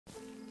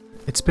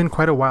It's been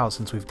quite a while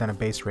since we've done a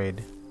base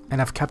raid,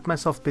 and I've kept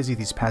myself busy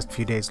these past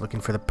few days looking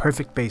for the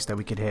perfect base that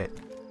we could hit.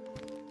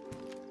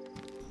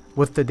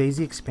 With the DayZ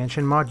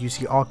expansion mod, you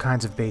see all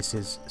kinds of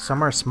bases.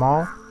 Some are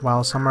small,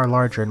 while some are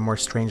larger and more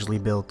strangely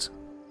built.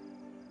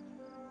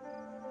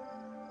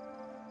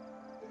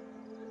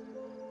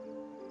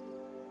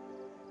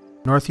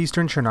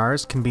 Northeastern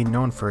Chernarus can be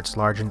known for its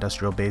large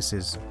industrial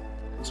bases,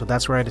 so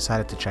that's where I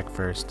decided to check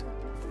first.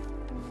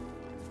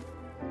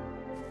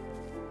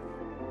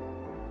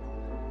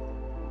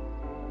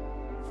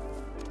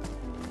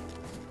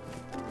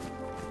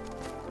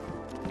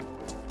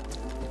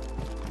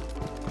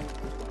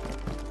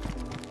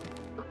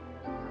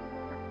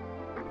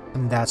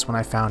 And that's when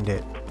I found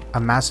it. A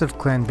massive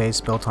clan base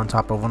built on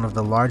top of one of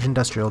the large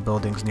industrial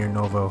buildings near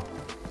Novo.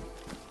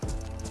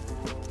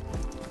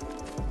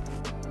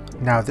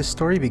 Now this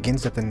story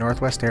begins at the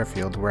Northwest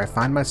Airfield, where I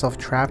find myself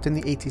trapped in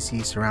the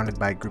ATC surrounded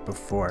by a group of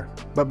 4.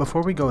 But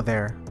before we go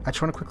there, I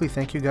just want to quickly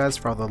thank you guys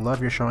for all the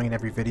love you're showing in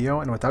every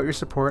video, and without your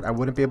support I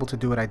wouldn't be able to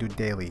do what I do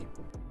daily.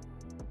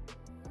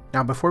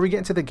 Now before we get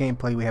into the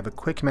gameplay, we have a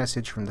quick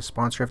message from the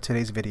sponsor of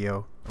today's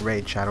video,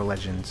 Raid Shadow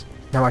Legends.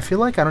 Now I feel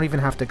like I don't even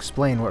have to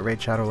explain what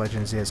Raid Shadow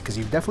Legends is, because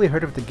you've definitely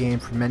heard of the game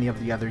from many of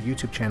the other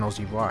YouTube channels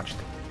you've watched.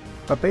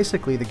 But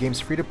basically the game's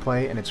free to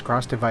play and it's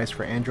cross-device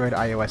for Android,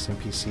 iOS, and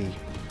PC.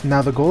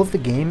 Now the goal of the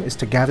game is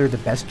to gather the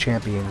best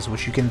champions,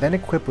 which you can then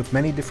equip with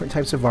many different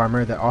types of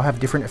armor that all have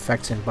different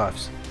effects and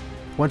buffs.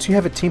 Once you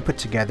have a team put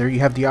together, you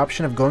have the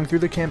option of going through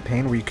the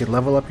campaign where you could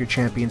level up your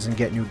champions and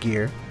get new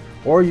gear,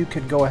 or you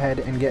could go ahead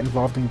and get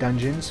involved in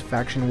dungeons,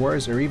 faction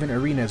wars, or even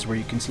arenas where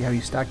you can see how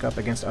you stack up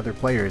against other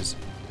players.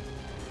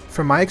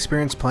 From my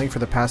experience playing for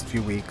the past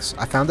few weeks,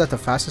 I found that the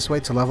fastest way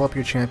to level up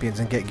your champions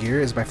and get gear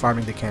is by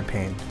farming the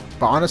campaign.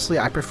 But honestly,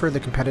 I prefer the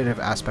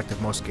competitive aspect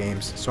of most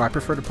games, so I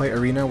prefer to play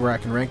Arena where I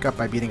can rank up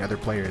by beating other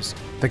players.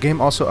 The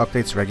game also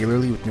updates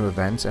regularly with new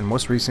events, and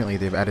most recently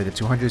they've added a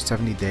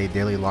 270-day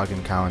daily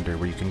login calendar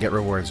where you can get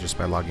rewards just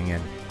by logging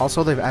in.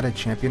 Also, they've added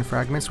champion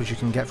fragments which you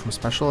can get from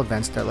special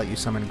events that let you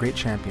summon great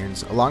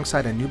champions,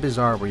 alongside a new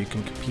bazaar where you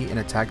can compete in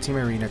a tag team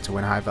arena to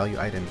win high value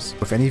items.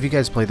 If any of you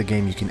guys play the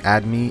game, you can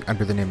add me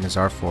under the name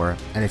Nazar4,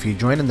 and if you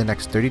join in the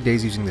next 30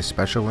 days using the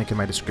special link in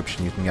my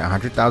description, you can get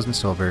 100,000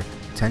 silver,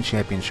 10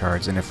 champion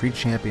shards, and a free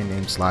champion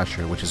named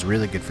Slasher, which is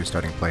really good for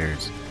starting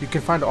players. You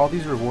can find all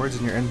these rewards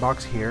in your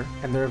inbox here,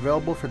 and they're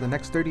available for the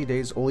next 30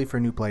 days only for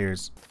new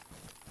players.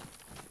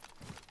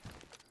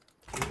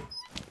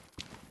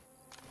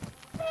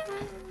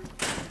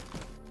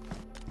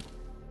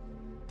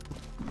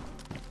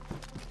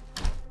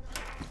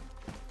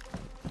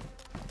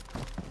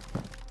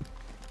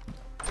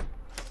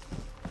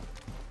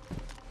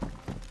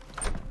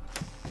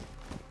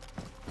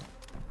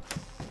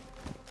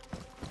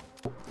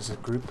 This is a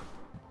group,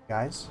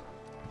 guys.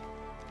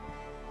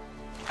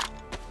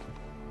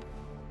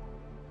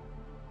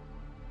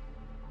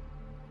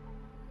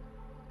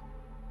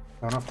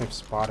 I don't know if they've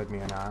spotted me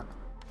or not.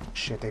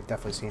 Shit, they've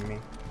definitely seen me.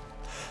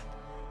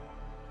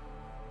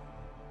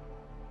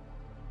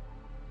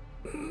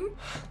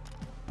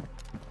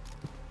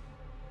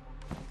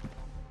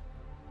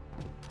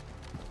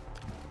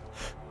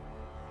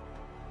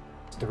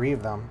 It's 3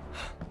 of them.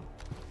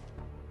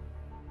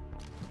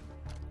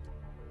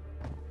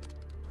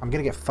 I'm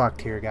gonna get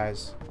fucked here,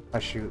 guys. I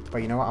shoot,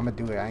 but you know what? I'm gonna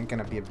do it. I ain't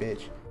gonna be a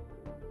bitch.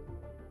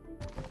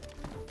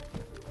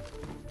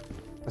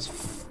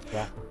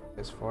 Yeah,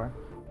 there's 4.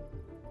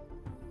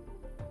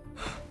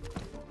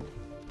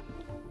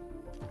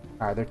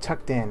 Alright, they're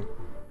tucked in.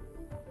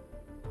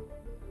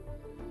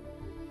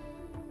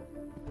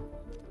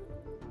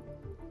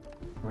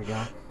 There we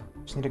go.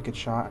 Just need a good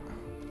shot.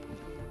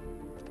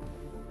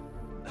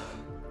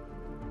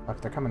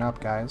 Fuck, they're coming up,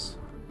 guys.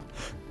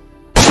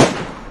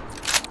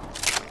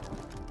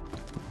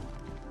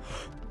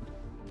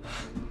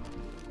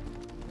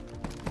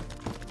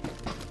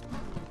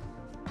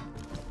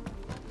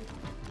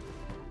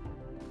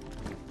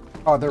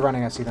 Oh, they're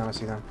running. I see them. I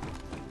see them.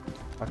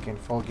 Fucking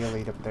full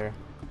ghillie up there.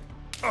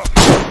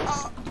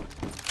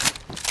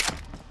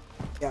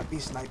 Yeah, be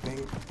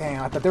sniping. Dang,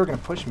 I thought they were gonna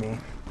push me.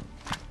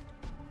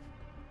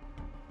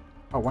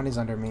 Oh, one is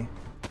under me.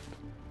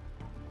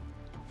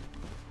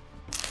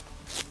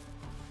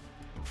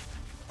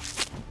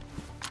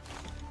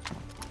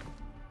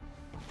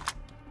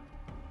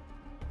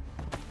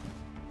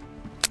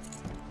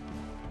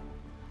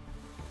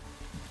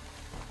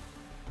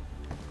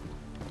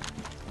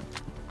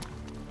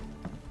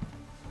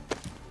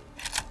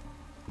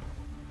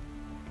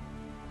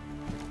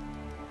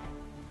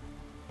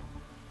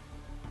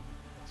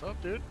 What's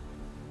up, dude?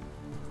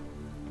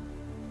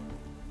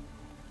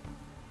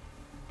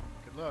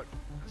 Good luck.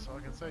 That's all I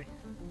can say.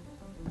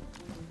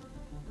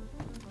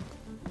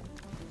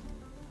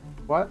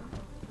 What?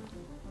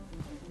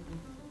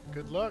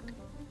 Good luck.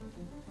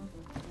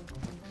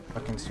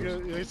 Fucking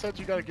seriously. They said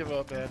you gotta give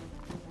up, man.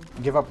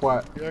 Give up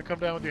what? You gotta come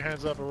down with your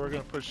hands up or we're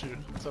gonna push you.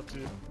 It's up to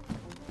you.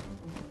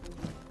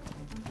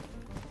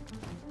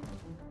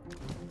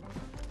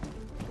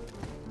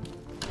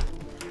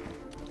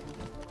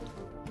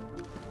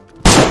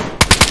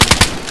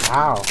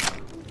 Ow.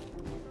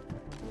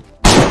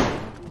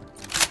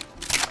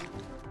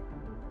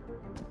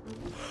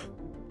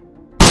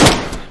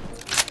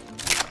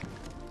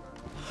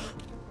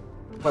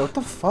 Wait, what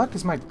the fuck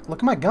is my... Look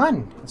at my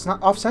gun! It's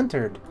not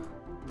off-centered.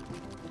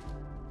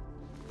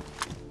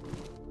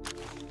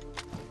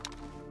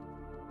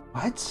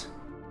 What?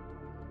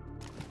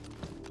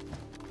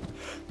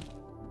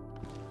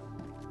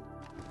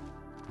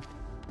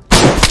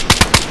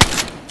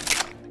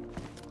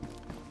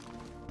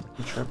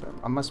 I'm tripping.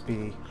 I must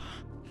be...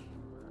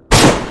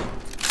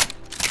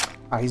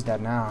 Ah, he's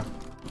dead now.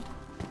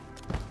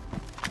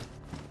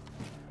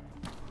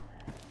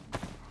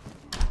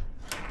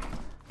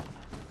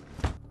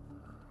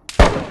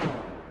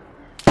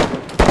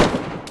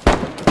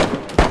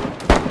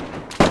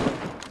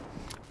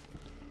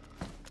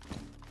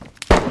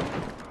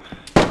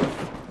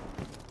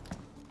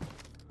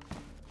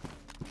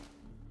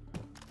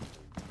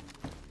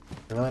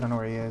 I really don't know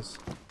where he is.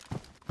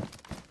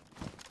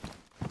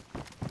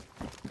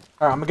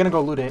 Alright, I'm gonna go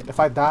loot it. If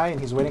I die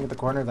and he's waiting at the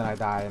corner, then I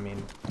die. I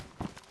mean,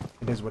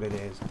 it is what it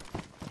is.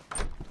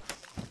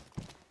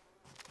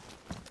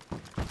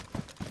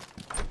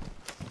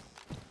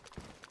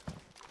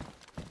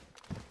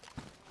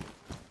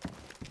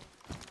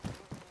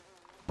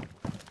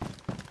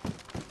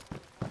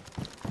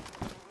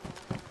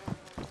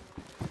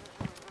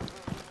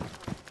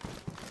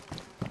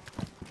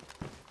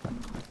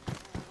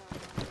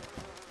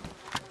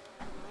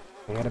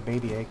 They had a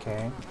baby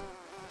AK.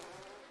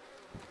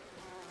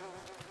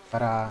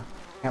 But,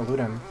 can't loot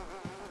him.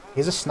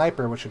 He's a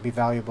sniper, which would be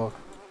valuable.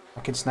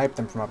 I could snipe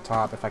them from up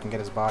top if I can get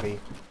his body.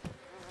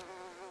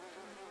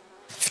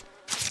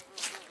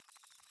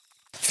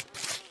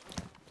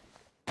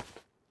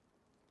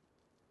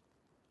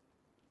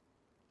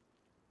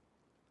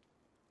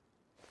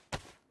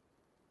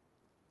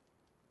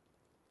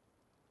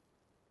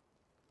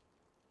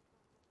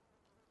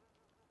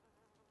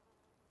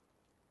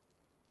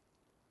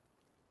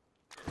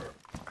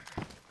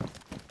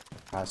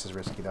 Ah, this is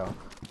risky, though.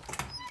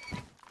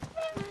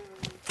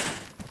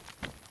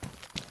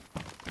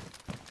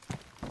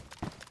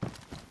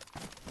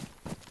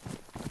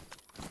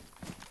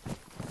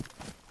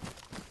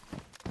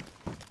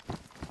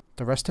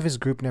 The rest of his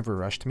group never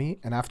rushed me,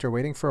 and after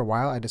waiting for a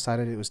while, I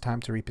decided it was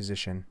time to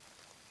reposition.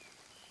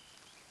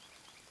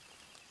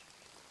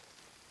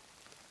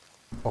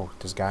 Oh,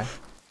 this guy.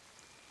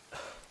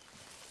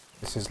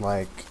 This is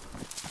like...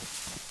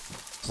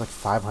 It's like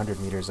 500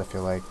 meters, I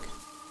feel like.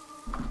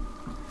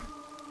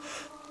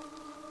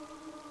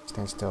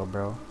 Stand still,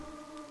 bro.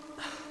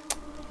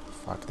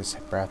 Fuck this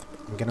breath.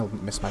 I'm gonna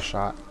miss my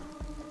shot.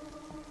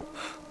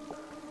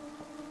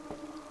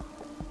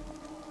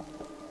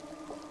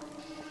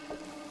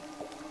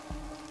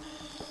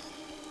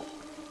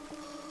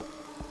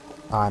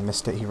 Ah, I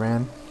missed it. He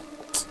ran.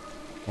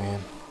 Man.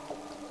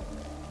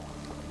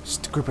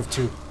 Just a group of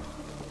two.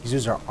 These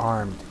dudes are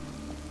armed.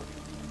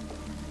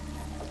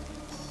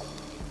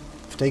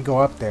 If they go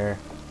up there...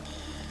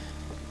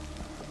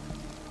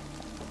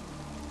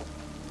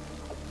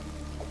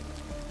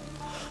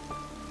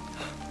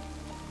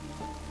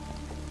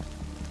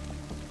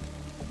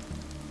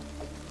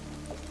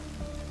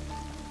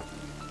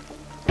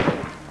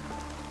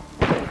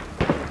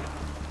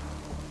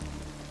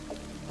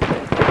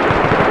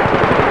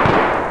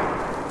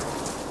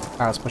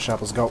 Alright, let's push up.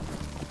 Let's go.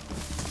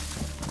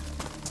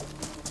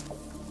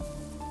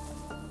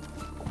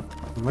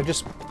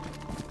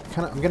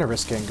 I'm gonna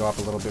risk it and go up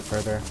a little bit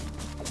further.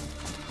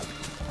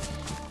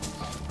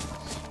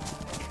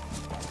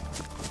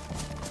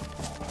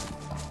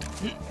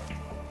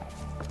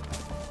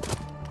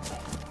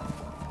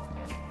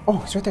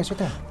 Oh, it's right there. It's right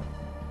there.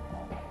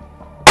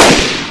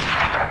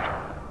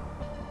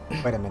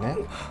 Wait a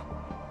minute.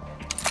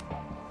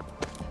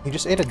 He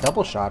just ate a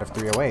double shot of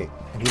 308,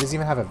 and he doesn't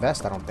even have a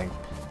vest, I don't think.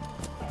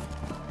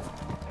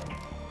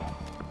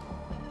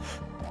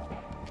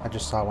 I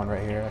just saw one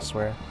right here, I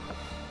swear.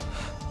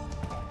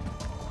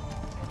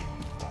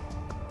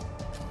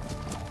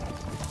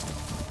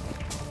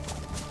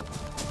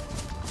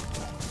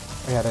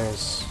 Oh, yeah,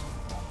 there's...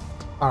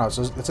 I don't know,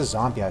 so it's a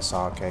zombie I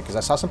saw, okay, because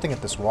I saw something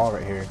at this wall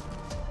right here.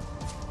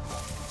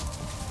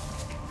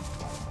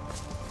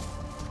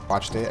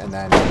 Watched it, and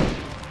then...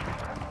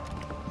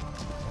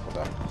 Hold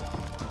up.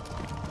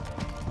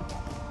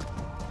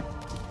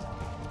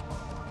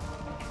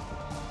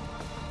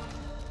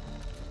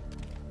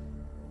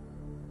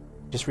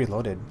 Just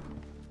reloaded.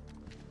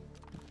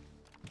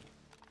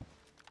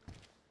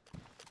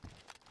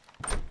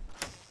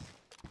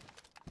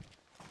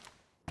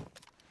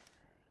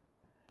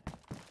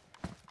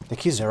 The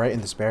keys are right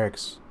in this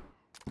barracks.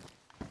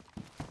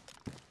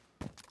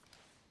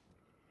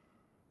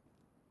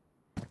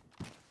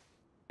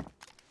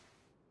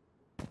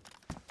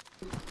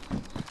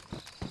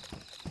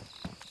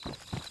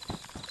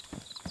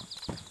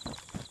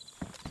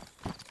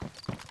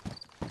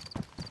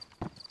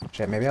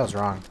 Shit, maybe I was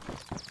wrong.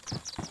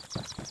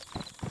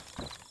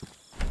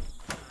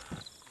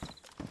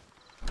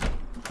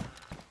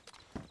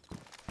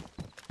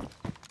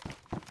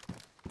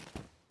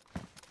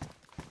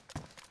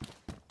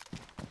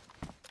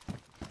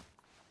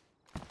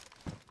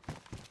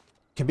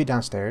 Could be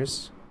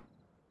downstairs.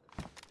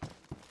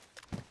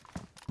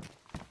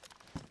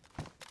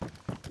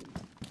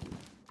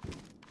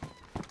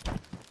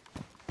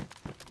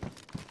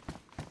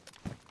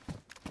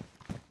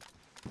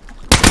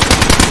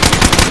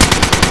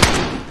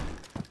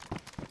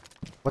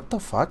 What the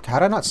fuck? How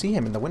did I not see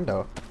him in the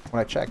window when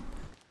I checked?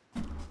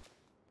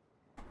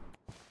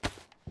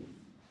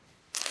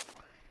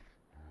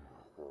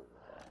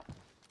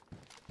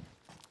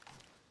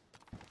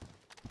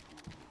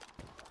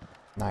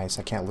 Nice,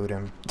 I can't loot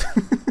him.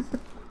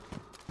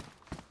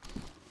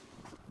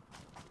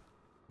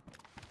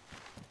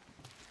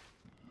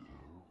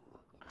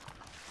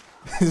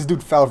 This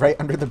dude fell right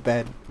under the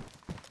bed.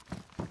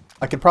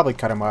 I could probably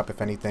cut him up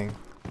if anything.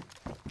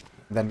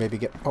 And then maybe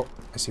get... Oh,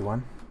 I see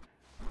one.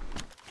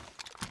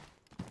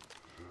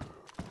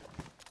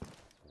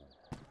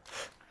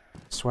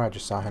 I swear I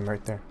just saw him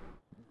right there.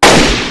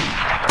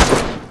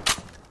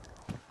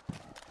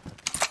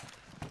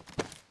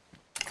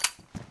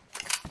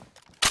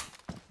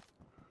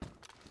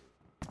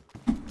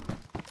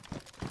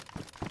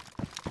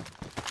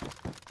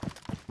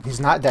 He's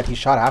not dead, he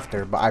shot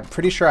after, but I'm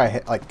pretty sure I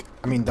hit, like,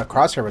 I mean, the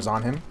crosshair was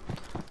on him.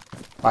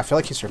 But I feel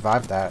like he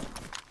survived that.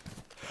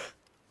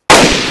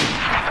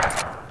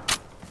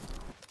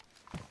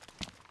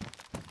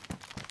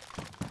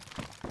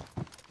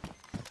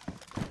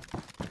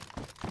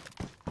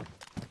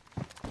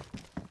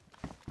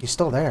 He's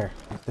still there.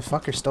 The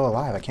fucker's still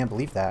alive, I can't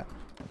believe that.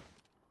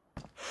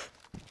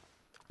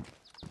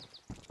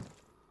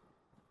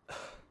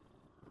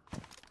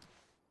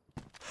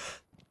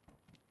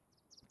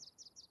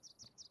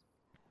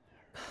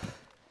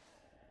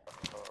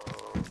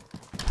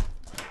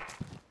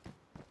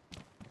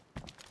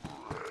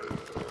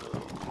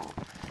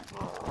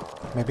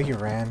 Maybe he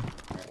ran.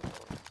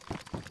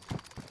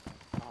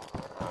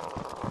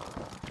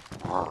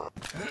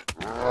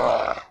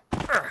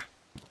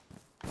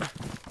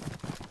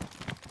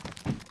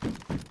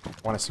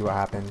 Want to see what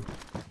happened.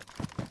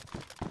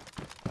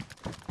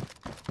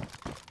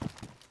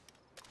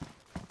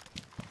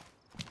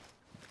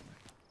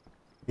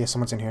 Yeah,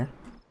 someone's in here.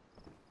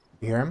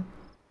 You hear him?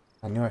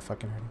 I knew I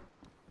fucking heard him.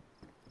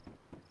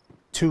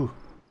 2.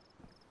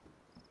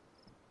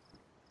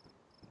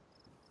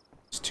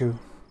 It's 2.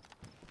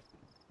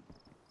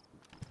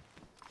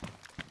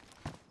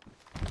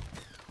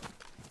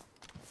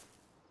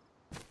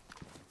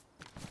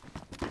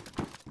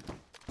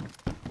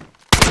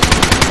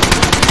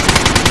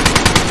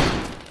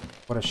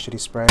 What a shitty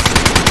spray.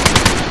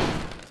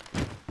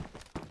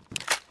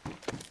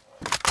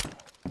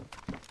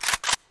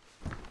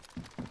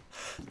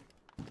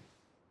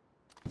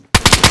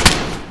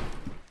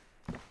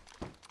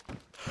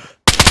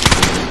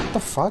 What the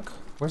fuck?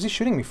 Where's he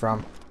shooting me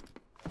from?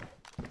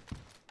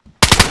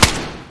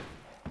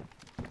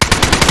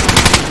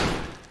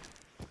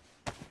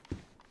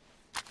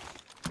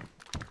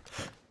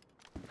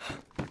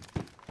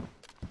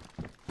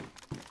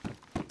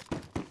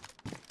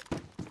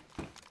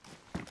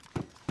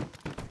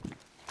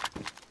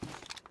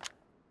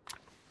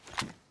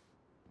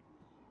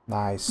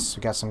 Nice,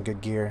 we got some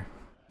good gear.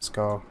 Let's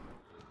go.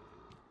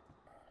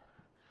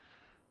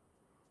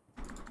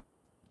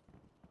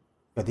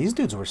 But these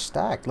dudes were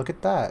stacked, look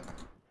at that.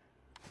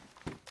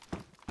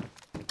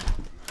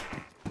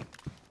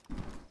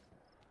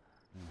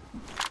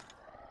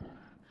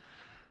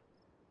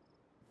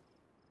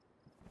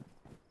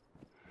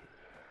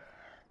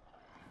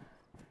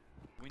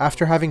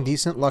 After having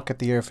decent luck at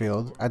the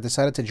airfield, I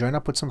decided to join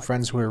up with some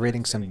friends who were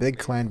raiding some big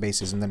clan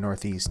bases in the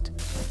northeast.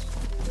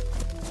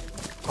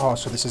 Oh,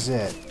 so this is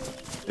it.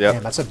 Yeah.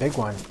 Damn, that's a big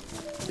one.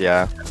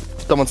 Yeah.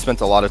 Someone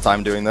spent a lot of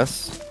time doing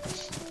this.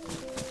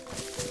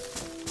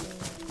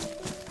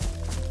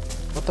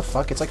 What the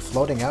fuck? It's like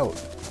floating out.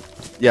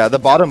 Yeah, the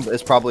bottom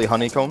is probably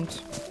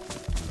honeycombed.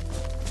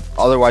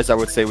 Otherwise, I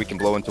would say we can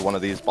blow into one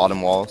of these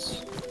bottom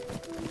walls.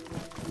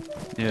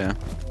 Yeah.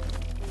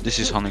 This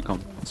is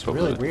honeycomb. It's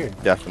really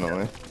weird.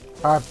 Definitely.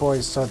 Alright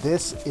boys, so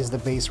this is the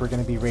base we're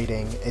going to be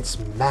raiding. It's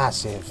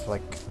massive.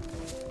 Like,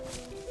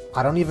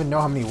 I don't even know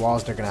how many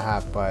walls they're going to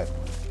have, but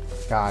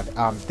god.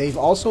 They've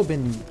also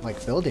been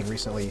like building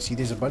recently. You see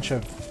there's a bunch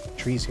of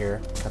trees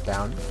here cut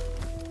down.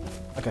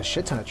 Like a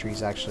shit ton of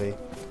trees actually.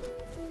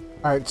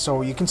 Alright,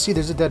 so you can see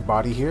there's a dead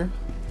body here.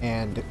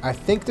 And I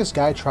think this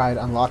guy tried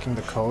unlocking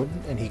the code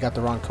and he got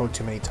the wrong code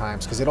too many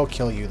times. Because it'll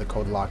kill you, the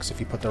code locks, if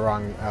you put the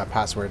wrong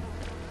password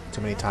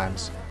too many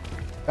times.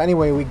 But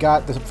anyway, we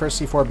got the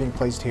first C4 being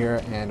placed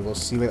here and we'll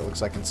see what it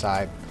looks like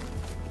inside.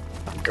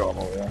 I'm going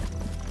over there.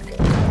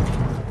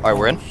 Alright,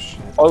 we're in.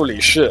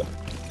 Holy shit.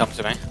 Come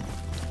to me.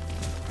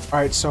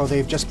 Alright, so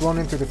they've just blown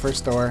in through the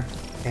first door.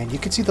 And you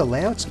can see the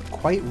layout's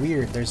quite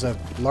weird. There's a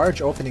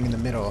large opening in the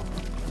middle.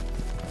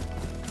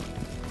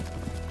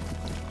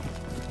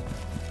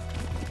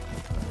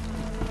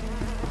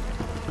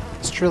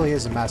 This truly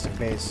is a massive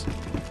base.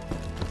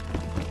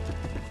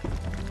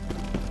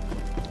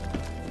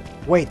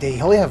 Wait, they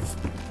only have...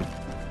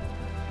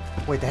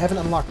 Wait, they have an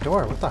unlocked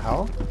door. What the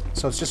hell?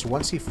 So it's just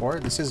one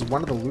C4? This is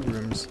one of the loot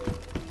rooms.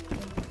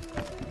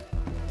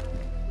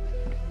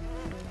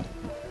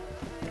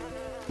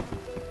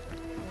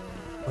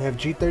 We have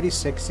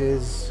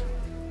G36s.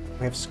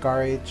 We have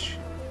Scar H,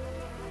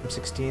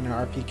 M16, and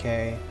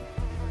RPK.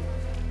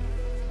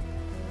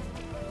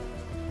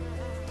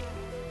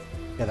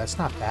 Yeah, that's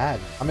not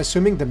bad. I'm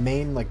assuming the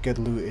main, like, good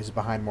loot is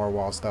behind more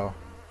walls, though.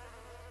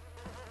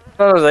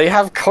 No, they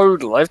have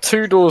code. I have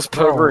 2 doors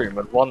per Bro. room,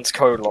 and one's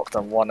code locked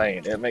and one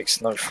ain't. It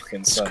makes no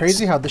fucking It's sense.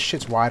 crazy how this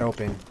shit's wide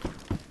open.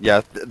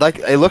 Yeah, like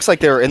it looks like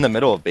they're in the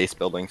middle of base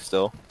building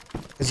still.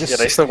 Is this? Yeah,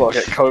 they still gotta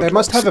get code. They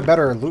must locks. have a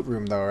better loot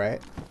room though,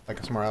 right?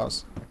 Like somewhere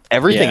else.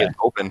 Everything Yeah. is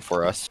open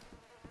for us.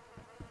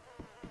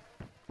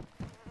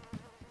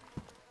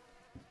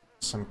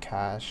 Some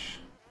cash.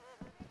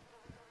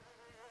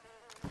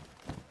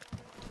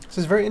 This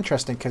is very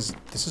interesting because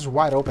this is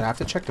wide open. I have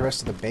to check the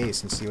rest of the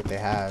base and see what they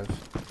have.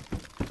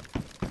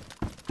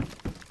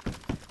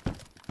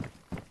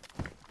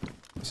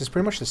 This is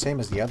pretty much the same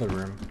as the other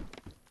room.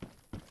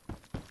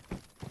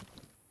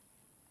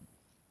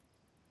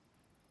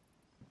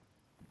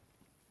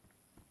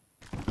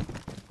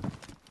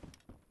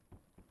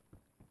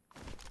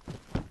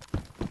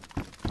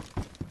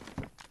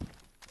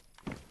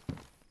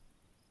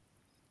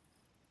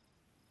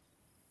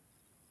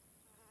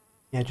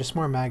 Yeah, just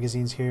more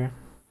magazines here.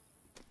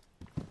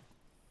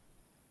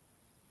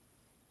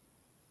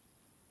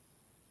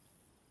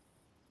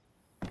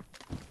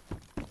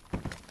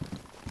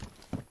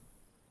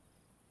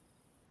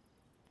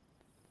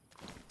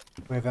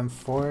 We have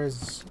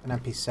M4s, an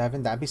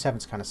MP7. The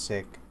MP7's kind of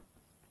sick.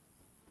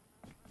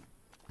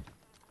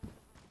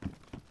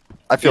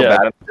 I feel Yeah.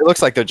 bad. It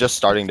looks like they're just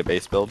starting to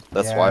base build.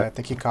 That's Yeah, why. I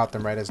think he caught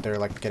them right as they're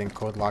like getting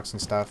code locks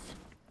and stuff.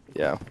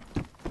 Yeah.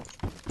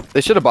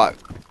 They should have bought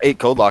 8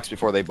 code locks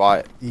before they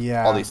bought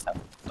Yeah, all these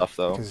stuff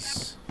though.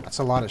 because that's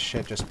a lot of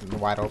shit just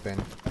wide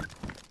open.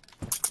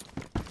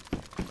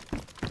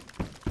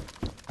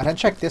 I didn't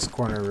check this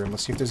corner room.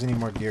 Let's see if there's any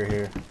more gear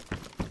here.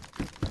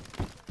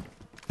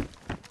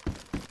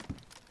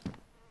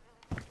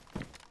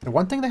 The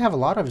one thing they have a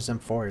lot of is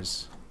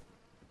M4s.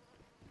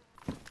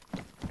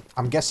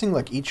 I'm guessing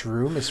like each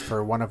room is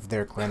for one of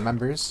their clan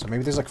members, so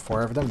maybe there's like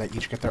 4 of them that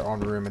each get their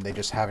own room and they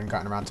just haven't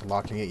gotten around to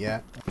locking it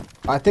yet.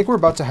 I think we're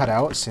about to head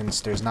out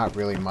since there's not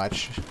really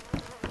much.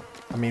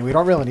 I mean, we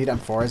don't really need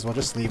M4s, we'll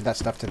just leave that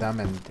stuff to them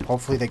and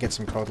hopefully they get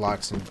some code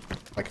locks and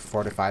like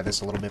fortify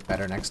this a little bit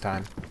better next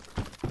time.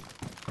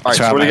 Alright,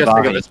 so what do you guys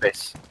think of this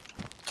base?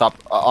 Top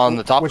on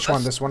the top. Which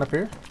one? This one up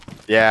here?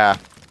 Yeah.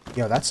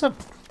 Yo, that's a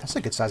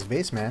good sized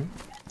base, man.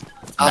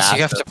 Oh, so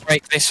you have to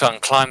break this one,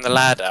 climb the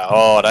ladder.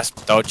 Oh, that's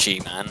dodgy,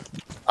 man.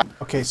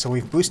 Okay, so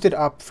we've boosted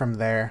up from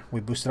there.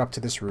 We boosted up to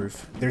this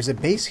roof. There's a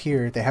base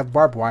here. They have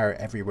barbed wire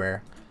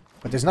everywhere.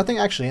 But there's nothing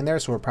actually in there,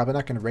 so we're probably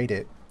not going to raid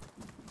it.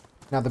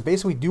 Now, the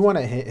base we do want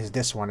to hit is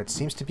this one. It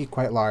seems to be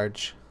quite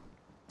large.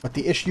 But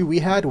the issue we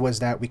had was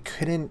that we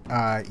couldn't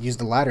use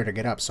the ladder to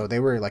get up. So they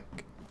were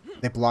like,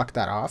 they blocked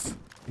that off.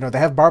 You know, they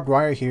have barbed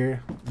wire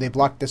here. They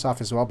blocked this off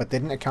as well, but they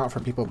didn't account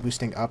for people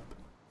boosting up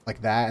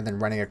like that and then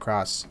running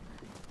across.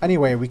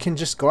 Anyway, we can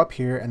just go up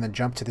here and then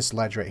jump to this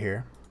ledge right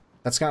here.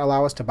 That's going to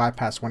allow us to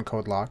bypass one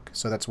code lock.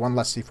 So that's one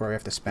less C4 we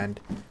have to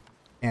spend.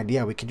 And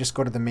yeah, we can just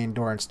go to the main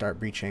door and start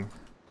breaching.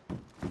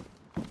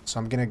 So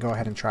I'm going to go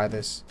ahead and try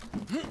this.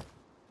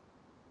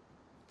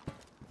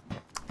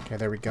 Okay,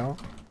 there we go.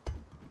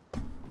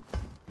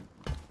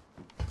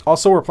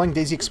 Also, we're playing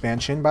DayZ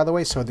expansion, by the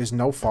way, so there's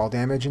no fall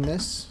damage in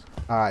this.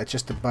 It's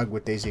just a bug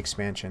with DayZ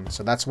expansion.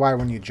 So that's why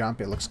when you jump,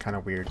 it looks kind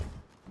of weird.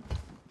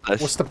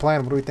 What's the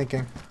plan? What are we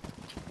thinking?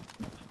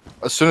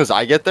 As soon as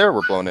I get there,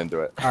 we're blown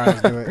into it. Alright,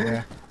 let's do it,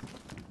 yeah.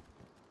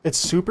 It's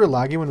super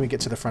laggy when we get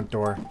to the front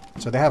door.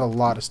 So they have a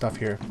lot of stuff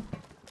here.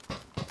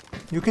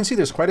 You can see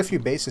there's quite a few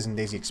bases in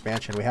DayZ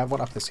expansion. We have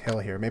one up this hill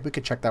here. Maybe we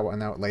could check that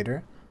one out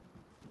later.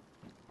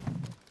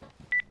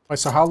 Wait,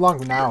 so how long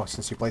now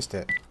since you placed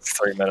it?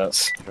 3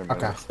 minutes.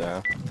 Okay.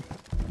 Yeah.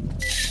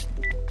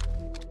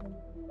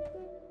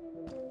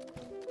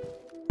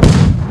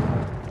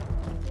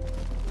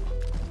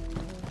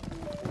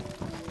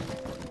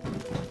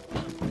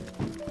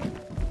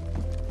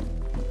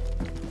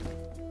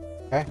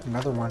 Okay,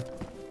 another one.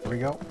 Here we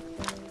go.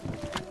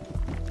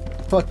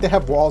 I feel like they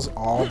have walls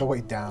all the way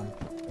down.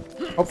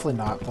 Hopefully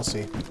not. We'll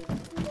see.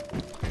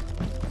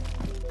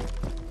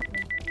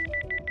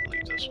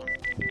 Leave this one.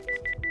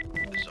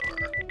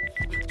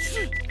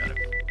 Got it.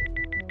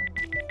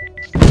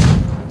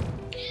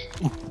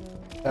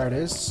 There it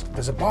is.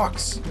 There's a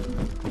box.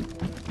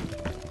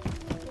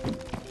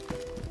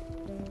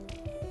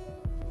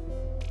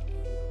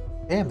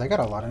 Damn, they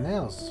got a lot of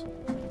nails.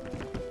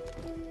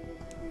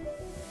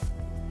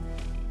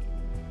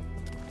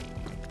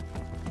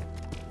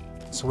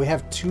 So we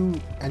have 2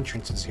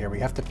 entrances here. We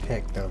have to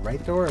pick the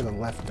right door or the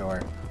left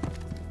door.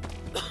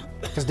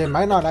 Because they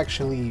might not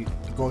actually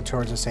go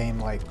towards the same,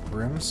 like,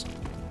 rooms.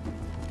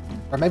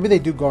 Or maybe they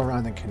do go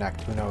around and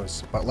connect. Who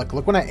knows? But, like,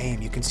 look when I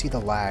aim. You can see the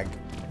lag.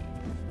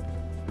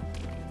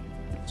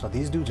 So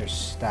these dudes are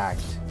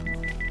stacked.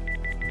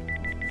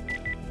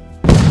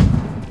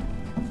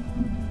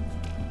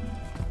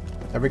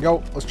 There we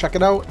go. Let's check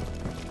it out.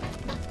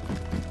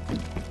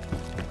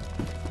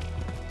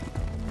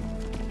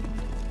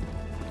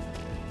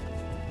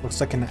 Looks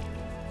like an...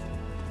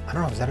 I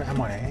don't know, is that an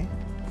M1A?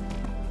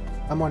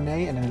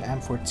 M1A and an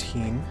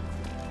M14.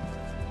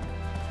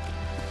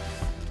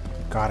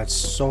 God, it's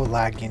so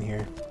laggy in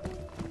here.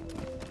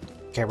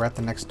 Okay, we're at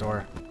the next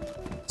door.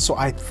 So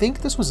I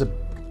think this was a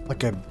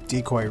like a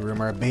decoy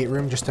room or a bait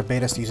room just to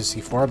bait us to use a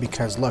C4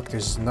 because look,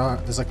 there's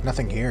like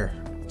nothing here.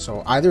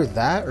 So either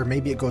that or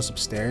maybe it goes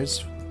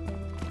upstairs.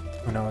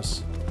 Who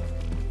knows?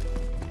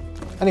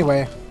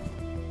 Anyway,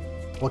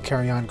 we'll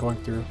carry on going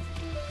through.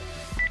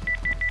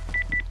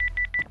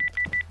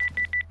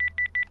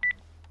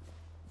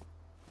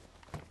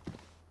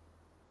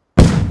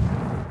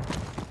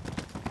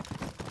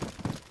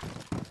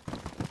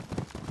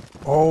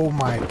 Oh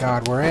my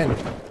god, we're in.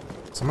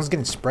 Someone's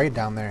getting sprayed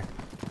down there.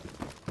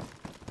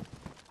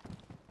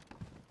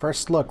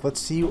 First look,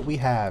 let's see what we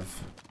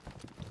have.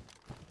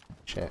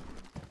 Shit.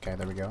 Okay,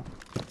 there we go.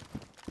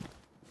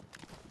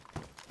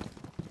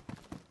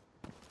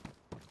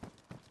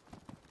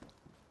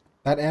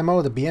 That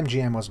ammo, the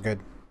BMG ammo is good.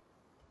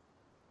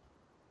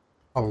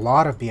 A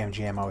lot of BMG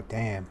ammo,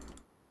 damn.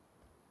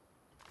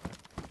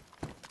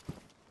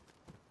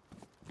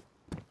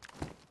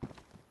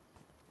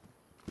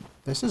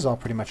 This is all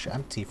pretty much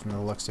empty from the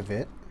looks of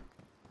it.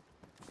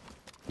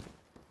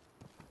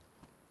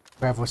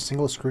 We have a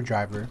single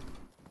screwdriver.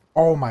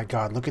 Oh my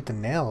god, look at the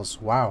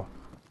nails. Wow.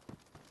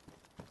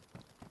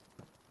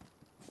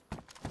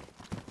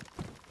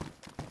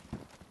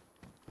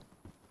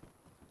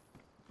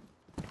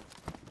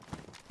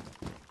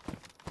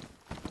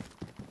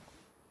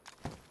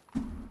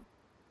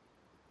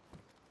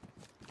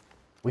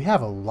 We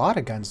have a lot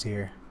of guns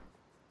here.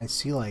 I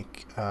see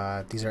like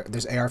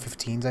there's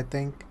AR-15s, I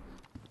think.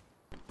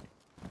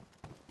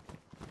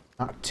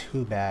 Not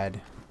too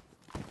bad.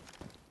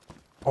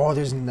 Oh,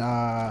 there's the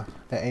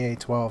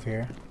AA-12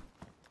 here.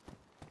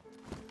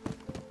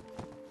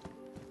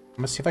 I'm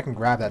gonna see if I can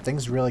grab that.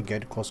 Thing's really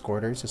good close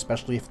quarters,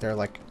 especially if they're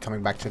like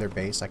coming back to their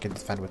base. I can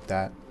defend with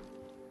that.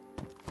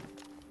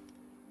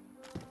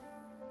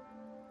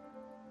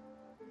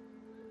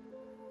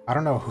 I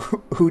don't know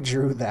who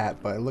drew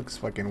that, but it looks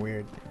fucking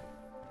weird.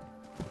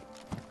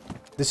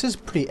 This is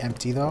pretty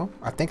empty though.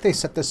 I think they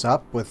set this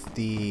up with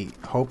the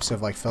hopes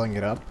of like filling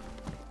it up.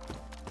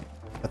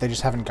 But they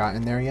just haven't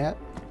gotten there yet.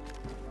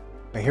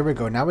 But here we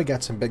go. Now we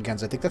got some big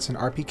guns. I think that's an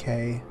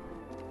RPK.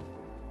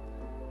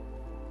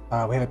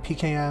 We have a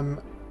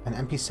PKM, an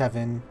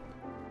MP7,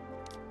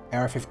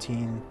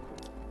 AR-15.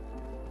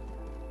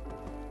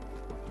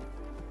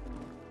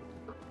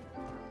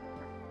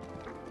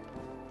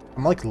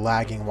 I'm like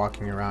lagging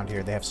walking around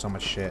here. They have so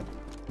much shit.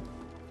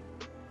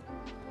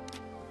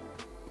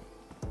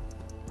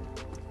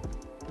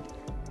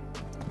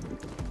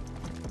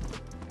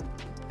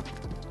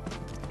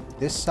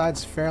 This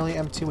side's fairly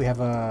empty. We have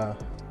a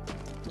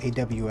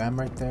AWM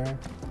right there.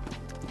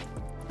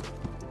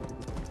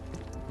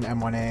 An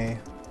M1A.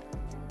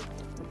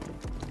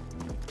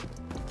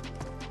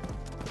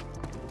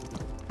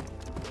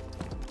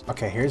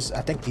 Okay,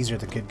 I think these are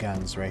the good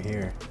guns right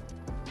here.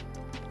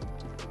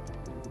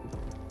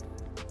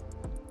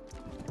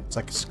 It's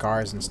like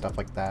scars and stuff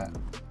like that.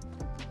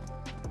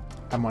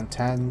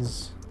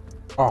 M110s.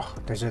 Oh,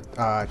 there's a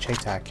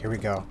Chaytak. Here we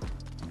go.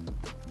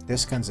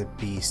 This gun's a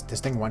beast.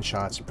 This thing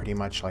one-shots pretty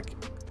much like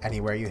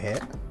anywhere you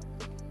hit.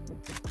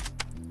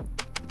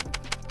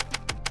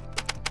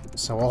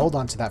 So we'll hold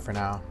on to that for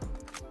now.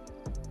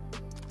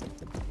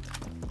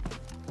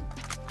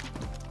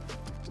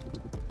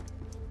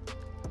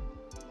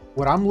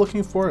 What I'm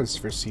looking for is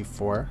for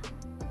C4,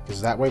 because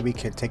that way we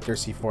could take their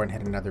C4 and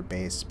hit another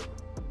base.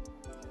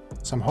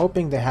 So I'm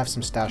hoping they have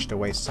some stashed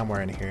away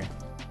somewhere in here.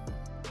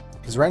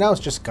 Because right now it's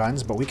just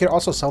guns, but we could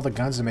also sell the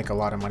guns and make a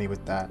lot of money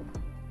with that.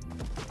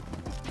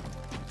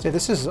 So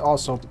this is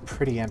also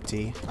pretty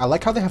empty. I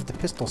like how they have the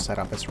pistol set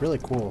up. It's really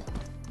cool.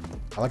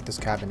 I like this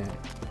cabinet.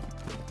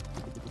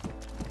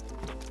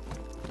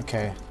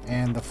 Okay,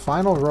 and the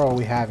final row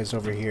we have is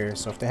over here.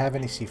 So if they have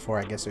any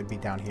C4, I guess it would be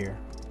down here.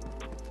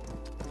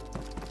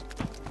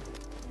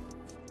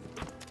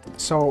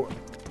 So,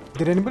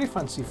 did anybody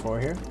find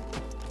C4 here?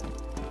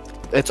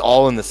 It's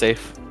all in the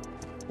safe.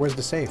 Where's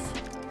the safe?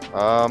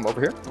 Over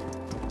here.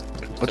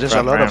 But there's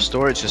a lot of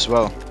storage as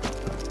well.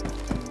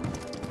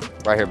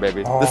 Right here,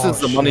 baby. Oh, this is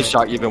the money shit.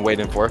 shot you've been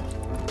waiting for.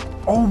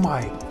 Oh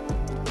my!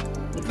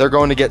 They're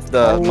going to get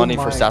the Oh money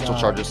for my satchel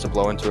God. charges to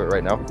blow into it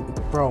right now.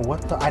 Bro,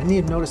 what the? I didn't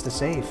even notice the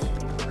safe.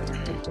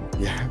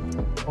 Yeah.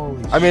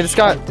 Holy I mean, it's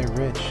got- they're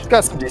rich. It's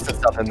got some decent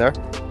stuff in there.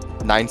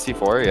 9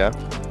 C4, yeah.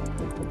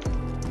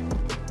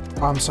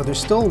 So there's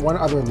still one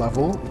other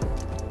level,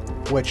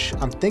 which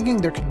I'm thinking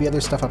there could be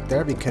other stuff up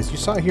there because you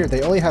saw here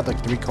they only had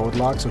like 3 code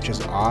locks, which is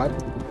odd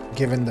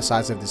given the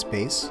size of this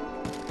base.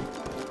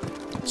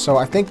 So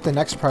I think the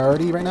next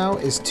priority right now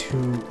is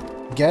to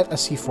get a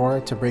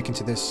C4 to break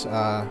into this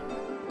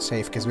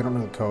safe because we don't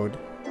know the code.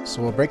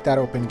 So we'll break that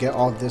open, get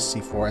all this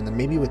C4, and then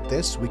maybe with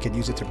this we could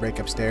use it to break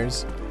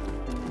upstairs.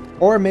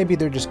 Or maybe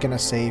they're just gonna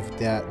save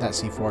that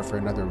C4 for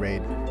another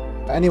raid.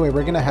 But anyway,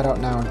 we're gonna head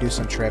out now and do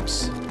some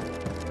trips.